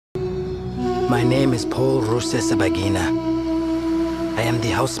My name is Paul Rusesabagina. I am the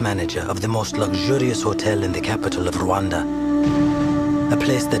house manager of the most luxurious hotel in the capital of Rwanda. A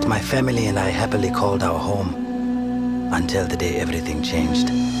place that my family and I happily called our home until the day everything changed.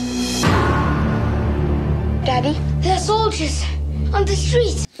 Daddy, there are soldiers on the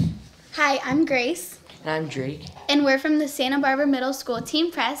street. Hi, I'm Grace. And I'm Drake. And we're from the Santa Barbara Middle School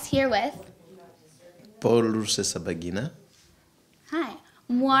Teen Press here with Paul Rusesabagina. Hi,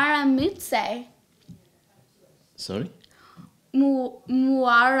 Mwaramutse. Sorry?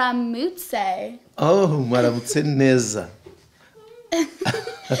 Mwaramutse. Oh, Mwaramutse neza.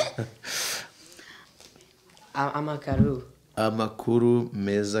 Amakaru. Amakuru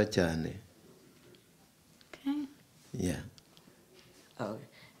meza cyane. Okay. Yeah. Oh,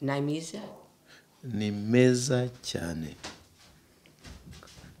 Naimiza? Ni meza cyane.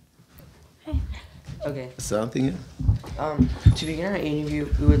 Okay. Something else? To begin our interview,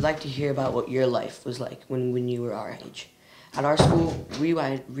 we would like to hear about what your life was like when you were our age. At our school, we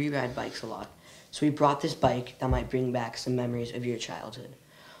ride bikes a lot. So we brought this bike that might bring back some memories of your childhood.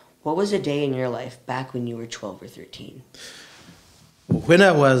 What was a day in your life back when you were 12 or 13? When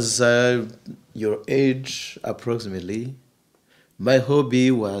I was your age, approximately, my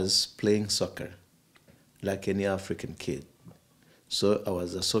hobby was playing soccer, like any African kid. So I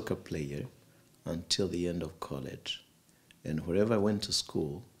was a soccer player until the end of college. And wherever I went to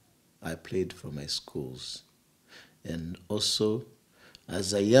school, I played for my schools. And also,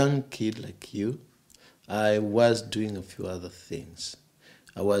 as a young kid like you, I was doing a few other things.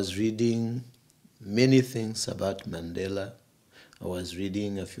 I was reading many things about Mandela. I was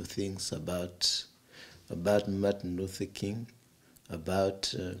reading a few things about Martin Luther King,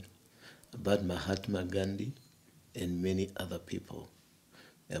 about Mahatma Gandhi, and many other people.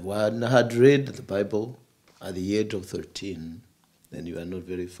 And when I had read the Bible at the age of 13, then you are not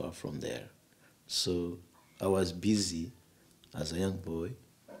very far from there. So I was busy as a young boy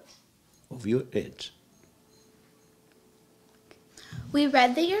of your age. We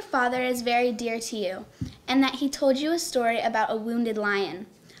read that your father is very dear to you and that he told you a story about a wounded lion,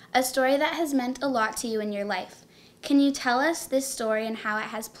 a story that has meant a lot to you in your life. Can you tell us this story and how it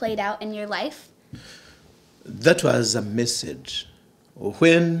has played out in your life? That was a message.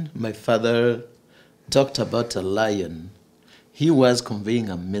 When my father talked about a lion, he was conveying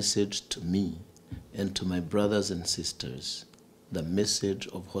a message to me and to my brothers and sisters, the message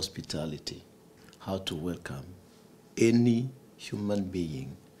of hospitality, how to welcome any human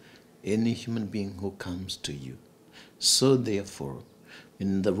being who comes to you. So therefore,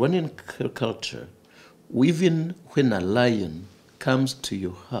 in the Rwandan culture, even when a lion comes to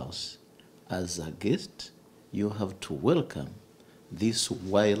your house as a guest, you have to welcome this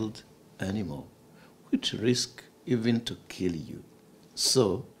wild animal, which risks even to kill you.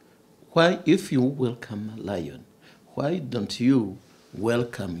 So, why, if you welcome a lion, why don't you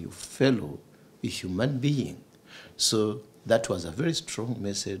welcome your fellow human being? So that was a very strong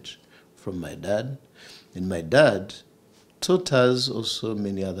message from my dad. And my dad taught us also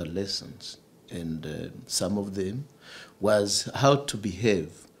many other lessons. And some of them was how to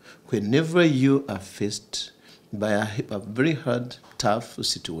behave whenever you are faced by a very hard, tough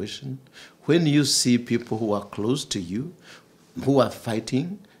situation. When you see people who are close to you, who are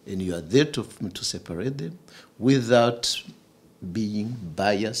fighting, and you are there to separate them without being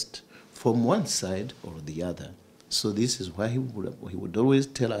biased from one side or the other. So this is why he would always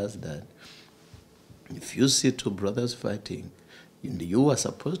tell us that if you see two brothers fighting, and you are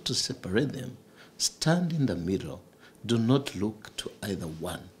supposed to separate them, stand in the middle. Do not look to either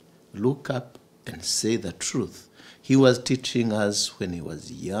one. Look up and say the truth. He was teaching us when he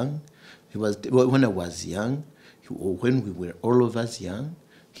was young. When I was young, or when we were all of us young,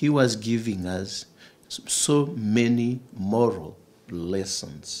 he was giving us so many moral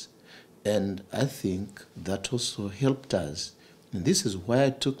lessons. And I think that also helped us. And this is why I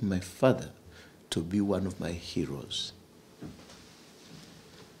took my father to be one of my heroes.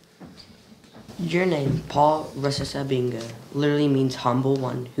 Your name, Paul Rusesabagina, literally means humble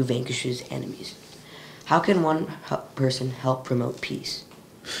one who vanquishes enemies. How can one person help promote peace?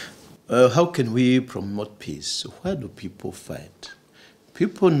 How can we promote peace? Why do people fight?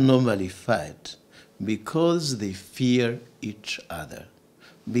 People normally fight because they fear each other,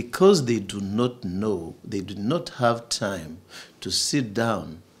 because they do not know, they do not have time to sit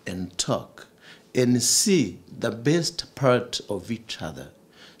down and talk and see the best part of each other.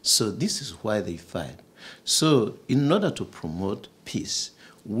 So this is why they fight. So in order to promote peace,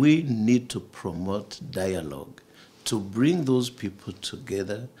 we need to promote dialogue, to bring those people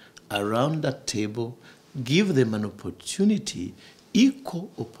together around a table, give them an opportunity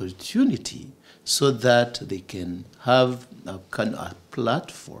equal opportunity so that they can have a kind of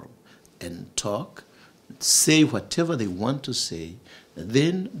platform and talk, say whatever they want to say,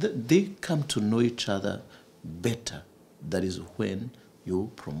 then they come to know each other better. That is when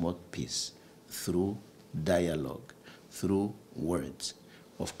you promote peace through dialogue, through words.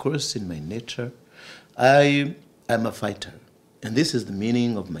 Of course, in my nature, I am a fighter. And this is the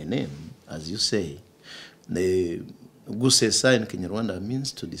meaning of my name, as you say. The Gusesa in Kinyarwanda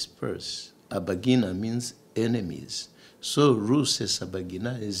means to disperse. Abagina means enemies. So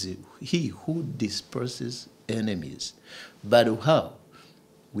Rusesabagina is he who disperses enemies. But how?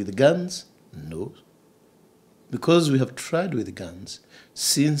 With guns? No. Because we have tried with guns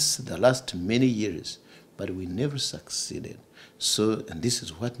since the last many years, but we never succeeded. So, and this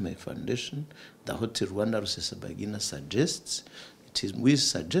is what my foundation, the Hotel Rwanda Rusesabagina, suggests. We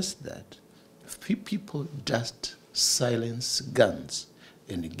suggest that people just silence guns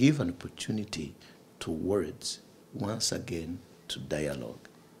and give an opportunity to words, once again to dialogue.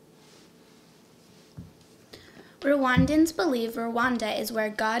 Rwandans believe Rwanda is where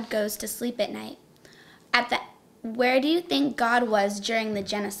God goes to sleep at night. Where do you think God was during the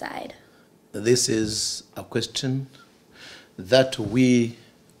genocide? This is a question that we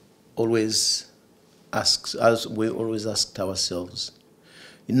always asked ourselves.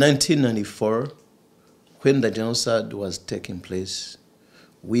 In 1994, when the genocide was taking place,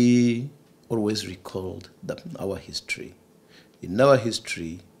 we always recalled our history. In our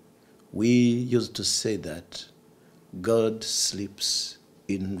history, we used to say that God sleeps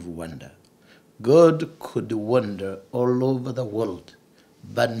in Rwanda. God could wander all over the world,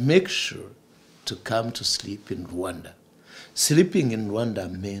 but make sure to come to sleep in Rwanda. Sleeping in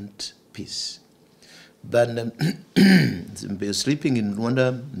Rwanda meant peace. But sleeping in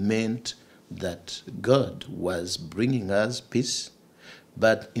Rwanda meant that God was bringing us peace.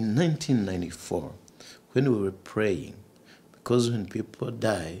 But in 1994, when we were praying, because when people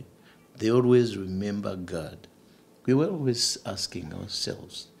die, they always remember God, we were always asking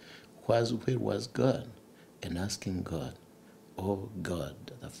ourselves, where was God? And asking God, oh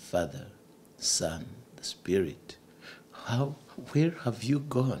God, the Father, Son, the Spirit, where have you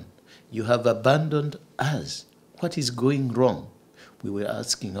gone? You have abandoned us. What is going wrong? We were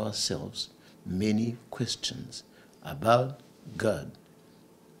asking ourselves many questions about God.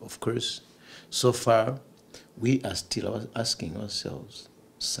 Of course, so far, we are still asking ourselves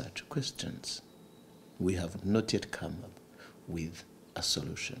such questions. We have not yet come up with a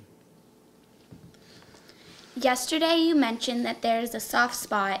solution. Yesterday you mentioned that there is a soft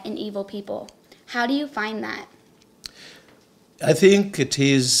spot in evil people. How do you find that? I think it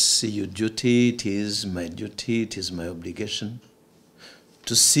is your duty, it is my duty, it is my obligation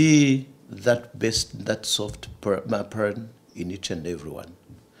to see that soft part in each and every one.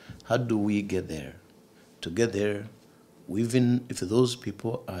 How do we get there? To get there, even if those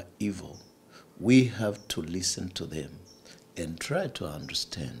people are evil, we have to listen to them and try to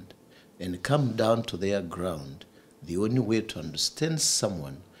understand and come down to their ground. The only way to understand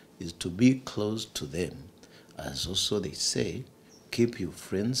someone is to be close to them. As also they say, keep your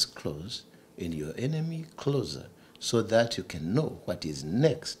friends close and your enemy closer, so that you can know what is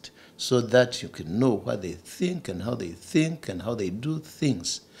next, so that you can know what they think and how they do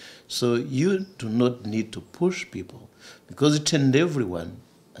things. So you do not need to push people, because each and everyone,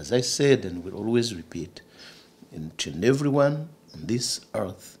 as I said and will always repeat, each and everyone on this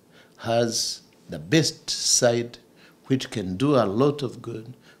earth has the best side, which can do a lot of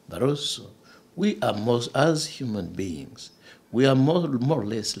good, but also we are as human beings, we are more or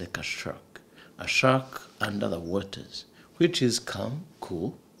less like a shark under the waters, which is calm,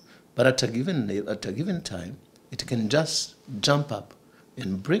 cool, but at a given time, it can just jump up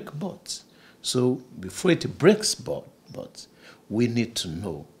and break boats. So before it breaks boats, we need to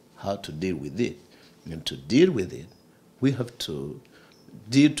know how to deal with it. And to deal with it, we have to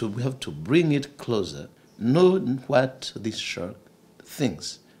bring it closer, know what this shark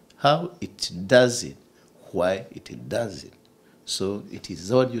thinks, how it does it, why it does it. So it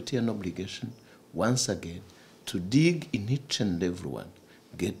is our duty and obligation, once again, to dig in each and every one,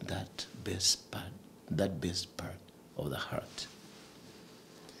 get that best part of the heart.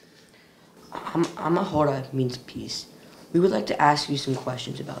 Amahora means peace. We would like to ask you some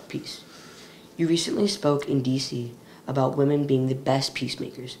questions about peace. You recently spoke in D.C. about women being the best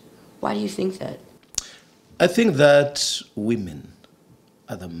peacemakers. Why do you think that? I think that women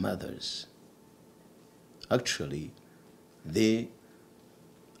are the mothers. Actually, a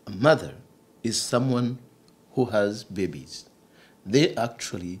mother is someone who has babies. They're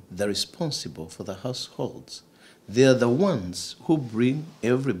responsible for the households. They are the ones who bring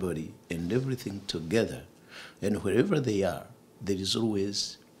everybody and everything together. And wherever they are, there is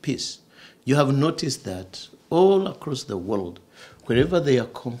always peace. You have noticed that all across the world, wherever there are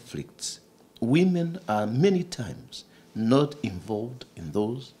conflicts, women are many times not involved in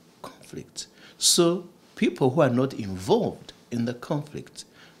those conflicts. So people who are not involved in the conflict,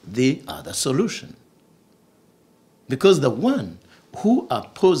 they are the solution. Because the one who are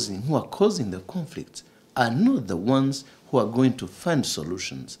causing the conflict are not the ones who are going to find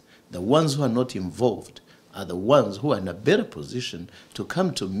solutions. The ones who are not involved are the ones who are in a better position to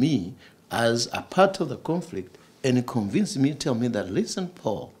come to me as a part of the conflict and convince me, tell me that, listen,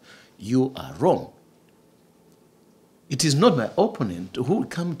 Paul, you are wrong. It is not my opponent who will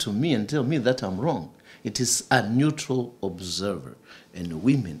come to me and tell me that I'm wrong. It is a neutral observer. And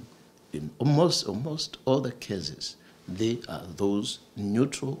women, in almost all the cases, they are those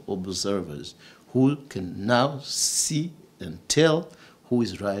neutral observers who can now see and tell who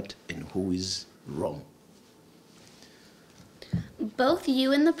is right and who is wrong. Both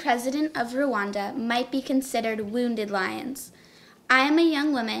you and the president of Rwanda might be considered wounded lions. I am a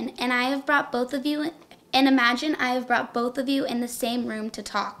young woman, and I have brought both of you, and imagine I have brought both of you in the same room to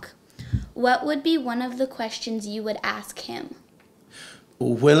talk. What would be one of the questions you would ask him?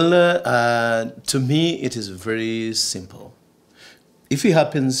 Well, to me, it is very simple. If he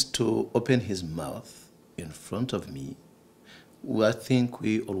happens to open his mouth in front of me, I think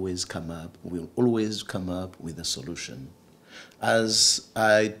we'll always come up with a solution. As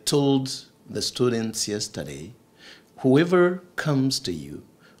I told the students yesterday, whoever comes to you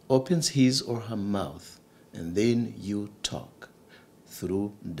opens his or her mouth, and then you talk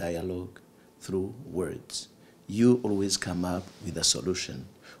through dialogue, through words. You always come up with a solution.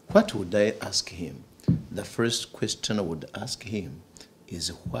 What would I ask him? The first question I would ask him is,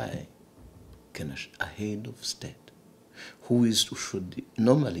 why can a head of state should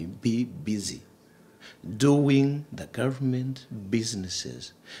normally be busy doing the government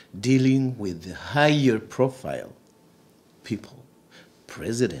businesses, dealing with the higher profile people,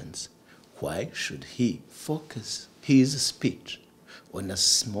 presidents, why should he focus his speech on a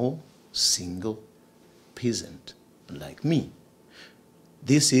small, single peasant like me?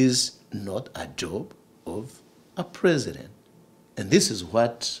 This is not a job of a president. And this is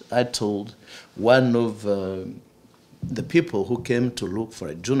what I told one of the people who came to look for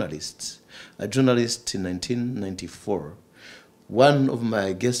a journalist in 1994. One of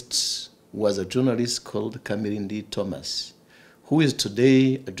my guests was a journalist called Kamirindi Thomas, who is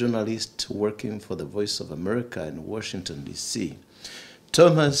today a journalist working for the Voice of America in Washington, D.C.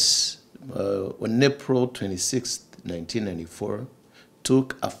 Thomas, on April 26, 1994,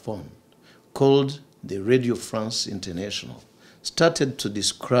 took a phone, called the Radio France International, started to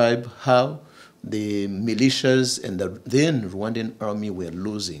describe how the militias and the then Rwandan army were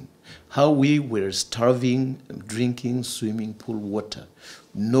losing, how we were starving, drinking swimming pool water,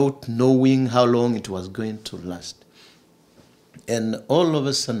 not knowing how long it was going to last. And all of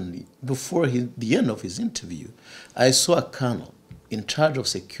a sudden, before the end of his interview, I saw a colonel in charge of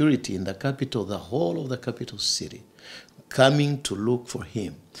security in the capital, the whole of the capital city, coming to look for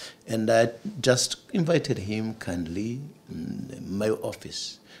him. And I just invited him kindly in my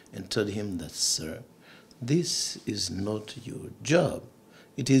office and told him that, sir, this is not your job.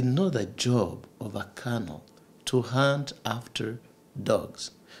 It is not the job of a colonel to hunt after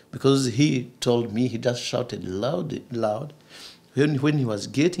dogs. Because he told me, he just shouted loud when he was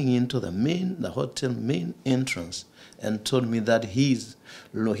getting into the hotel main entrance, and told me that he's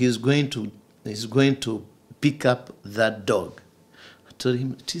going to pick up that dog. I told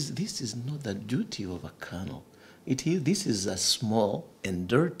him, this is not the duty of a colonel. This is a small and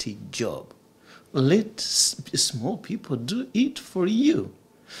dirty job. Let small people do it for you.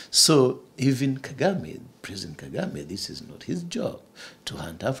 So even Kagame, President Kagame, this is not his job to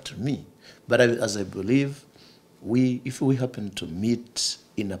hunt after me. But as I believe, if we happen to meet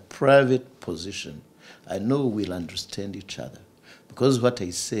in a private position, I know we'll understand each other. Because what I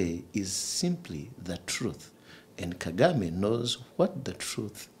say is simply the truth. And Kagame knows what the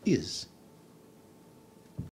truth is.